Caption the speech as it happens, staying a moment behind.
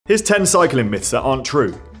Here's 10 cycling myths that aren't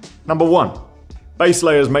true. Number 1. Base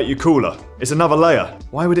layers make you cooler. It's another layer.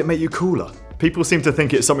 Why would it make you cooler? People seem to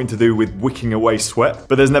think it's something to do with wicking away sweat,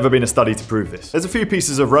 but there's never been a study to prove this. There's a few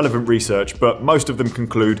pieces of relevant research, but most of them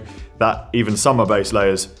conclude that even summer base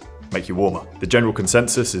layers make you warmer. The general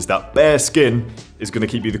consensus is that bare skin is going to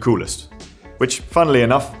keep you the coolest, which, funnily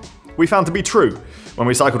enough, we found to be true. When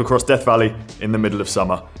we cycled across Death Valley in the middle of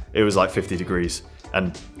summer, it was like 50 degrees,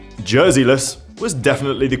 and jerseyless was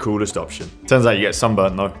definitely the coolest option. Turns out you get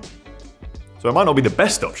sunburnt though, so it might not be the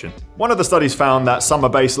best option. One of the studies found that summer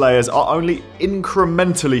base layers are only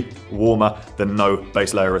incrementally warmer than no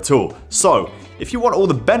base layer at all. So, if you want all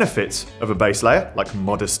the benefits of a base layer, like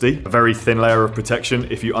modesty, a very thin layer of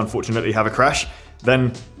protection if you unfortunately have a crash,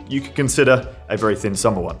 then you could consider a very thin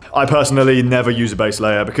summer one. I personally never use a base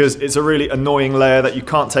layer because it's a really annoying layer that you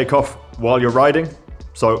can't take off while you're riding.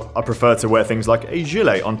 So I prefer to wear things like a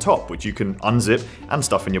gilet on top, which you can unzip and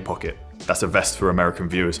stuff in your pocket. That's a vest for American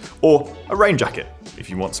viewers. Or a rain jacket, if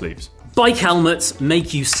you want sleeves. Bike helmets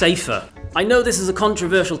make you safer. I know this is a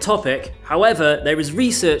controversial topic, however, there is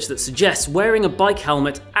research that suggests wearing a bike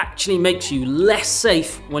helmet actually makes you less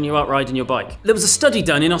safe when you're out riding your bike. There was a study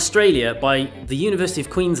done in Australia by the University of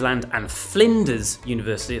Queensland and Flinders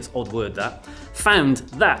University, it's an odd word that, found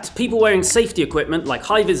that people wearing safety equipment like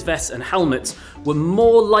high-vis vests and helmets were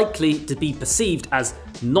more likely to be perceived as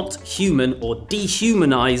not human or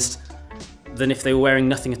dehumanized than if they were wearing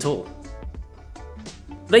nothing at all.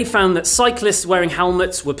 They found that cyclists wearing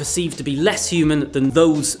helmets were perceived to be less human than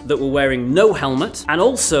those that were wearing no helmet, and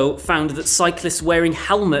also found that cyclists wearing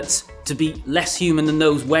helmets to be less human than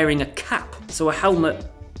those wearing a cap. So a helmet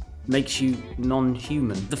makes you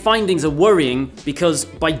non-human. The findings are worrying because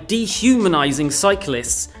by dehumanizing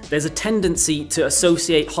cyclists, there's a tendency to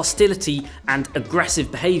associate hostility and aggressive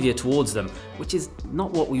behavior towards them, which is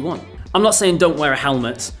not what we want. I'm not saying don't wear a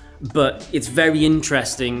helmet, but it's very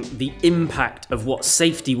interesting the impact of what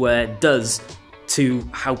safety wear does to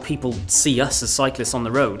how people see us as cyclists on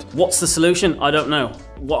the road. What's the solution? I don't know.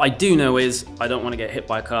 What I do know is I don't want to get hit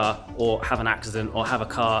by a car or have an accident or have a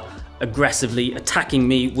car aggressively attacking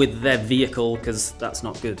me with their vehicle, because that's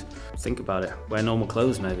not good. Think about it. Wear normal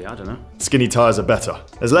clothes maybe, I don't know. Skinny tyres are better.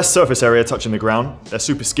 There's less surface area touching the ground. They're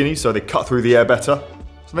super skinny, so they cut through the air better.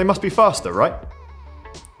 So they must be faster, right?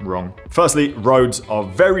 Wrong. Firstly, roads are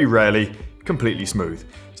very rarely completely smooth.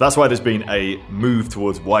 So that's why there's been a move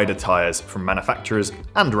towards wider tyres from manufacturers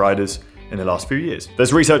and riders in the last few years.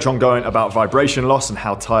 There's research ongoing about vibration loss and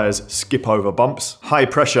how tyres skip over bumps. High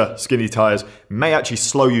pressure skinny tyres may actually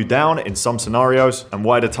slow you down in some scenarios, and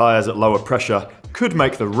wider tyres at lower pressure could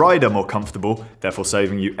make the rider more comfortable, therefore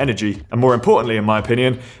saving you energy, and more importantly in my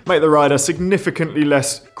opinion, make the rider significantly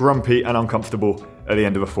less grumpy and uncomfortable at the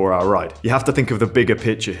end of a 4-hour ride. You have to think of the bigger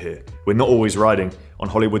picture here. We're not always riding on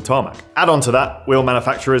Hollywood tarmac. Add on to that, wheel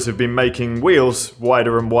manufacturers have been making wheels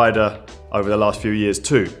wider and wider over the last few years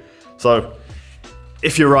too. So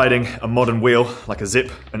if you're riding a modern wheel like a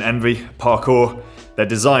Zip, an Envy, Parcours, they're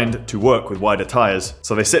designed to work with wider tyres,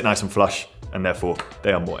 so they sit nice and flush, and therefore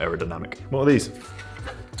they are more aerodynamic. What are these?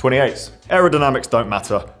 28s. Aerodynamics don't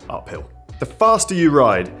matter uphill. The faster you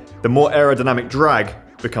ride, the more aerodynamic drag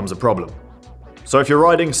becomes a problem. So if you're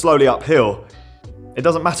riding slowly uphill, it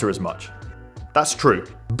doesn't matter as much. That's true.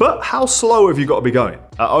 But how slow have you got to be going?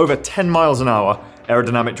 At over 10 miles an hour,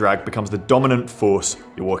 aerodynamic drag becomes the dominant force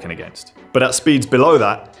you're working against. But at speeds below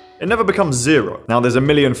that, it never becomes zero. Now there's a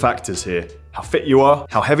million factors here. How fit you are,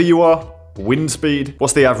 how heavy you are, wind speed,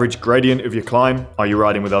 what's the average gradient of your climb, are you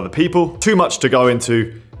riding with other people? Too much to go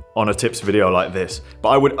into on a tips video like this, but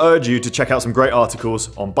I would urge you to check out some great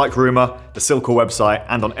articles on Bike Rumor, the Silca website,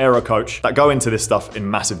 and on AeroCoach that go into this stuff in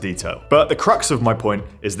massive detail. But the crux of my point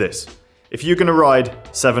is this. If you're gonna ride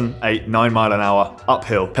 7, 8, 9 mile an hour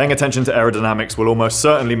uphill, paying attention to aerodynamics will almost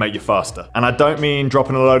certainly make you faster. And I don't mean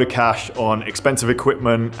dropping a load of cash on expensive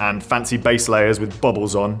equipment and fancy base layers with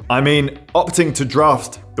bubbles on. I mean opting to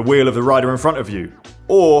draft the wheel of the rider in front of you,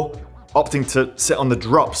 or opting to sit on the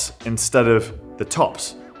drops instead of the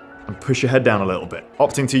tops and push your head down a little bit.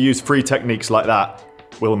 Opting to use free techniques like that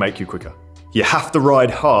will make you quicker. You have to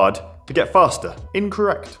ride hard to get faster.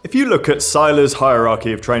 Incorrect. If you look at Seiler's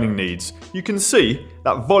hierarchy of training needs, you can see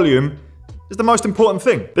that volume is the most important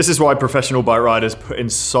thing. This is why professional bike riders put in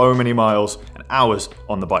so many miles and hours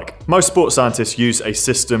on the bike. Most sports scientists use a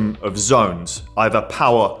system of zones, either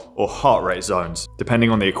power or heart rate zones, depending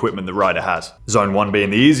on the equipment the rider has. Zone 1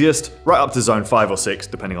 being the easiest, right up to zone 5 or 6,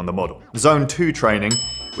 depending on the model. Zone 2 training,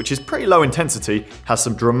 which is pretty low intensity, has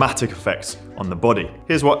some dramatic effects on the body.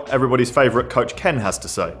 Here's what everybody's favorite coach Ken has to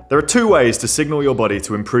say. There are 2 ways to signal your body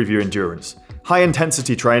to improve your endurance. high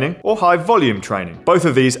intensity training or high volume training. Both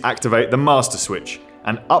of these activate the master switch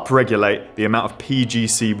and upregulate the amount of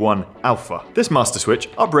PGC1 alpha. This master switch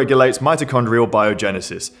upregulates mitochondrial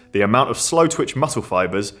biogenesis, the amount of slow twitch muscle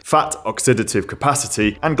fibers, fat oxidative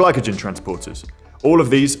capacity, and glycogen transporters. All of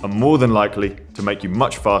these are more than likely to make you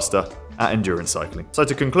much faster at endurance cycling. So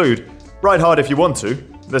to conclude, ride hard if you want to.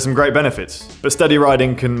 There's some great benefits, but steady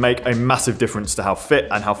riding can make a massive difference to how fit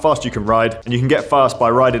and how fast you can ride, and you can get fast by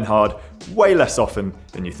riding hard way less often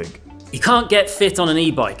than you think. You can't get fit on an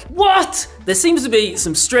e-bike. What? There seems to be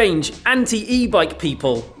some strange anti-e-bike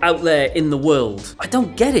people out there in the world. I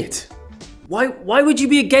don't get it. Why would you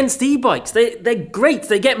be against e-bikes? They're great.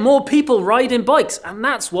 They get more people riding bikes, and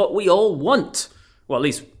that's what we all want. Well, at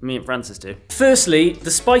least me and Francis do. Firstly,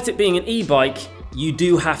 despite it being an e-bike, you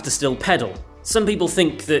do have to still pedal. Some people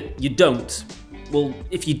think that you don't. Well,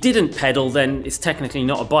 if you didn't pedal, then it's technically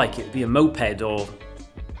not a bike. It would be a moped or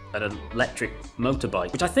an electric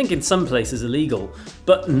motorbike, which I think in some places is illegal,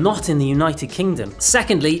 but not in the United Kingdom.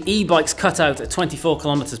 Secondly, e-bikes cut out at 24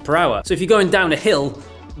 kilometers per hour. So if you're going down a hill,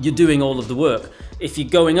 you're doing all of the work. If you're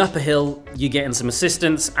going up a hill, you're getting some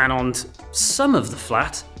assistance, and on some of the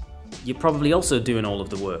flat, you're probably also doing all of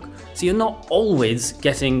the work. So you're not always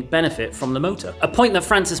getting benefit from the motor. A point that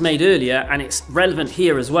Francis made earlier, and it's relevant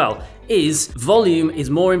here as well, is volume is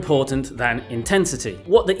more important than intensity.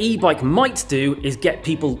 What the e-bike might do is get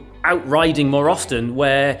people out riding more often,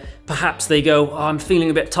 where perhaps they go, oh, I'm feeling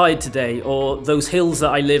a bit tired today, or those hills that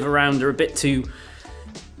I live around are a bit too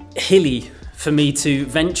hilly for me to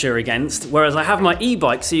venture against, whereas I have my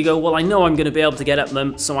e-bike, so you go, well, I know I'm going to be able to get up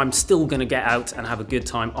them, so I'm still going to get out and have a good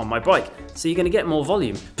time on my bike. So you're going to get more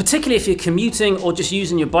volume, particularly if you're commuting or just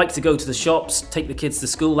using your bike to go to the shops, take the kids to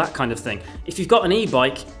school, that kind of thing. If you've got an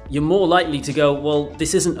e-bike, you're more likely to go, well,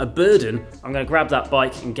 this isn't a burden, I'm going to grab that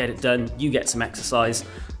bike and get it done, you get some exercise,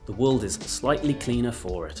 the world is slightly cleaner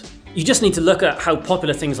for it. You just need to look at how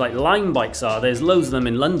popular things like Lime bikes are. There's loads of them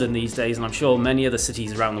in London these days, and I'm sure many other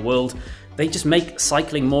cities around the world. They just make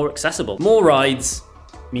cycling more accessible. More rides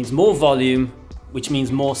means more volume, which means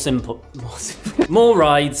more simple. More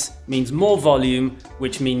rides means more volume,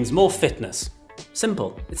 which means more fitness.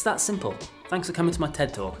 Simple. It's that simple. Thanks for coming to my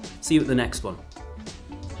TED Talk. See you at the next one.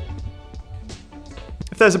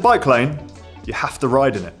 If there's a bike lane, you have to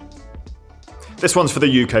ride in it. This one's for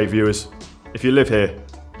the UK viewers. If you live here,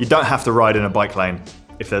 you don't have to ride in a bike lane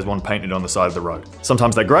if there's one painted on the side of the road.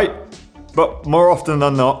 Sometimes they're great, but more often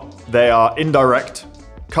than not, they are indirect,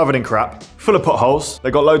 covered in crap, full of potholes,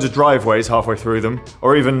 they've got loads of driveways halfway through them,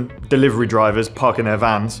 or even delivery drivers parking their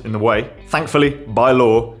vans in the way. Thankfully, by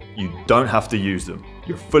law, you don't have to use them.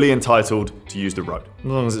 You're fully entitled to use the road, as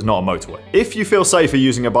long as it's not a motorway. If you feel safer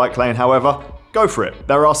using a bike lane, however, go for it.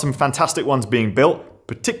 There are some fantastic ones being built,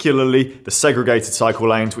 particularly the segregated cycle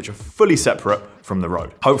lanes, which are fully separate from the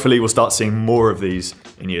road. Hopefully we'll start seeing more of these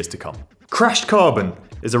in years to come. Crashed carbon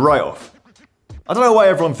is a write-off. I don't know why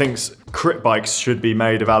everyone thinks crit bikes should be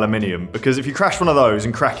made of aluminium, because if you crash one of those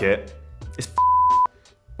and crack it, it's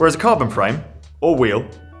whereas a carbon frame, or wheel,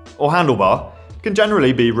 or handlebar can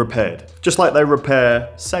generally be repaired, just like they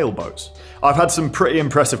repair sailboats. I've had some pretty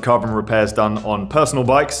impressive carbon repairs done on personal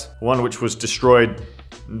bikes, one which was destroyed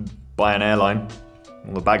by an airline,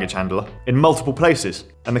 or the baggage handler, in multiple places.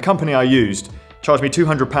 And the company I used charged me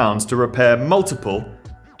 £200 to repair multiple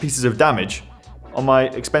pieces of damage on my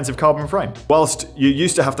expensive carbon frame. Whilst you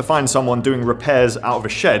used to have to find someone doing repairs out of a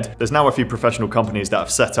shed, there's now a few professional companies that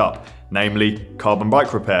have set up, namely Carbon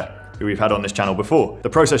Bike Repair, who we've had on this channel before. The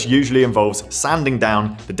process usually involves sanding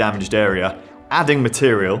down the damaged area, adding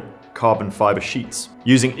material, carbon fiber sheets,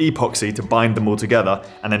 using epoxy to bind them all together,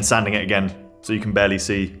 and then sanding it again so you can barely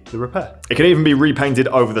see the repair. It can even be repainted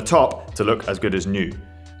over the top to look as good as new.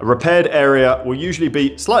 A repaired area will usually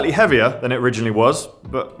be slightly heavier than it originally was,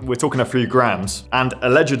 but we're talking a few grams, and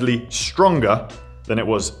allegedly stronger than it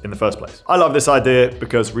was in the first place. I love this idea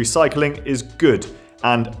because recycling is good,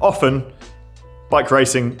 and often bike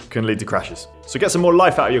racing can lead to crashes. So get some more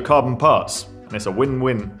life out of your carbon parts, and it's a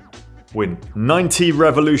win-win-win. 90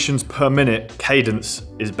 revolutions per minute cadence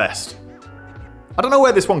is best. I don't know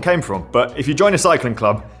where this one came from, but if you join a cycling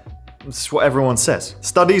club, that's what everyone says.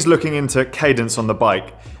 Studies looking into cadence on the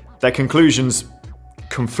bike, their conclusions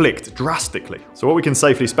conflict drastically. So what we can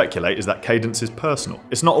safely speculate is that cadence is personal.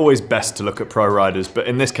 It's not always best to look at pro riders, but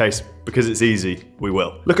in this case, because it's easy, we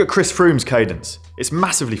will. Look at Chris Froome's cadence. It's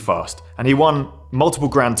massively fast, and he won multiple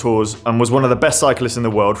Grand Tours and was one of the best cyclists in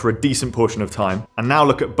the world for a decent portion of time. And now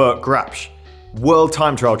look at Bert Grapsch, world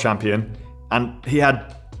time trial champion, and he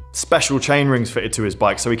had special chain rings fitted to his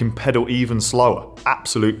bike so he can pedal even slower.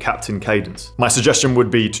 Absolute captain cadence. My suggestion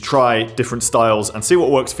would be to try different styles and see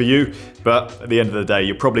what works for you, but at the end of the day,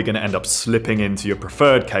 you're probably going to end up slipping into your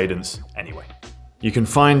preferred cadence anyway. You can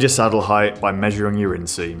find your saddle height by measuring your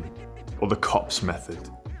inseam, or the COPS method,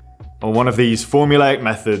 or one of these formulaic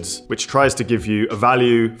methods which tries to give you a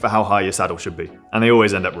value for how high your saddle should be. And they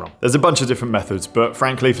always end up wrong. There's a bunch of different methods, but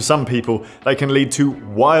frankly for some people they can lead to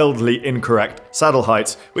wildly incorrect saddle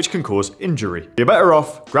heights which can cause injury. You're better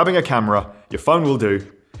off grabbing a camera, your phone will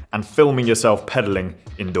do, and filming yourself pedaling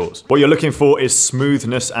indoors. What you're looking for is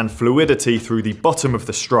smoothness and fluidity through the bottom of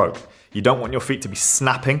the stroke. You don't want your feet to be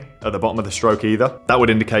snapping at the bottom of the stroke either. That would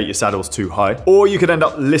indicate your saddle's too high. Or you could end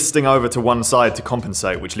up listing over to one side to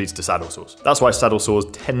compensate, which leads to saddle sores. That's why saddle sores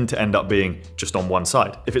tend to end up being just on one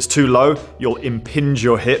side. If it's too low, you'll impinge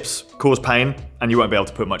your hips, cause pain, and you won't be able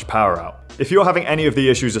to put much power out. If you're having any of the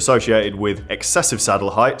issues associated with excessive saddle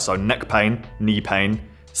height, so neck pain, knee pain,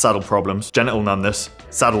 saddle problems, genital numbness,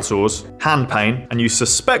 saddle sores, hand pain, and you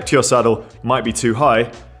suspect your saddle might be too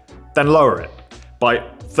high, then lower it by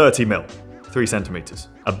 30 mil, 3 centimeters.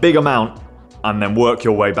 A big amount, and then work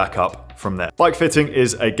your way back up from there. Bike fitting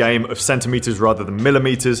is a game of centimeters rather than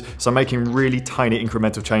millimeters, so making really tiny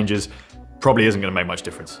incremental changes probably isn't gonna make much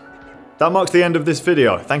difference. That marks the end of this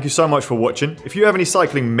video. Thank you so much for watching. If you have any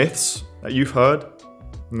cycling myths that you've heard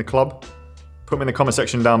in the club, put them in the comment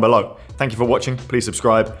section down below. Thank you for watching, please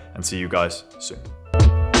subscribe, and see you guys soon.